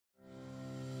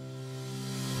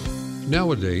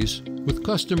Nowadays, with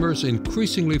customers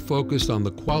increasingly focused on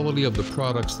the quality of the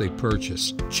products they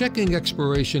purchase, checking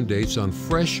expiration dates on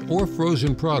fresh or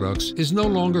frozen products is no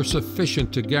longer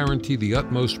sufficient to guarantee the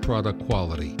utmost product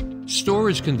quality.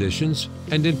 Storage conditions,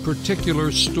 and in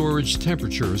particular storage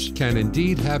temperatures, can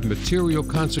indeed have material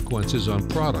consequences on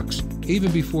products even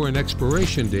before an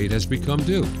expiration date has become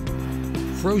due.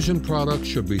 Frozen products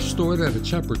should be stored at a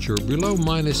temperature below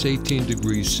 -18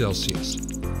 degrees Celsius.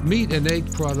 Meat and egg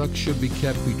products should be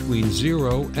kept between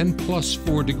 0 and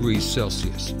 +4 degrees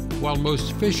Celsius, while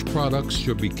most fish products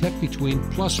should be kept between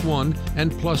 +1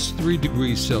 and +3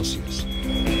 degrees Celsius.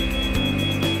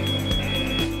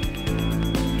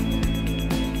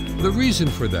 The reason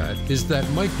for that is that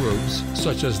microbes,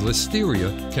 such as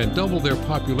Listeria, can double their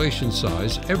population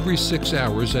size every 6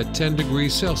 hours at 10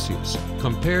 degrees Celsius,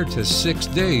 compared to 6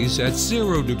 days at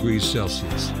 0 degrees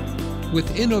Celsius.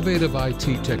 With innovative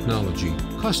IT technology,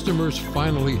 customers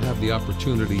finally have the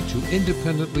opportunity to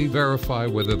independently verify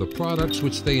whether the products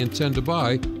which they intend to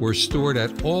buy were stored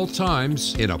at all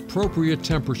times in appropriate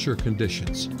temperature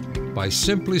conditions. By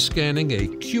simply scanning a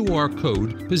QR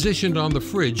code positioned on the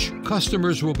fridge,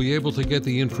 customers will be able to get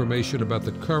the information about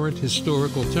the current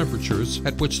historical temperatures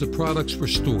at which the products were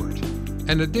stored.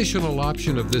 An additional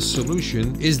option of this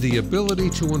solution is the ability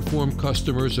to inform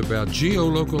customers about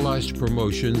geolocalized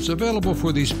promotions available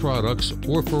for these products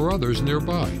or for others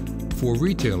nearby. For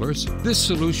retailers, this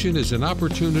solution is an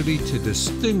opportunity to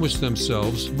distinguish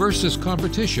themselves versus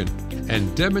competition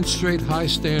and demonstrate high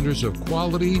standards of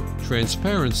quality,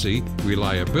 transparency,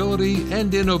 reliability,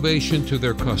 and innovation to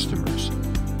their customers.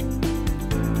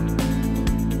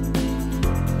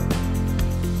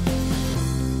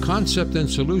 Concept and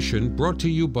solution brought to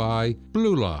you by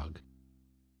BlueLog.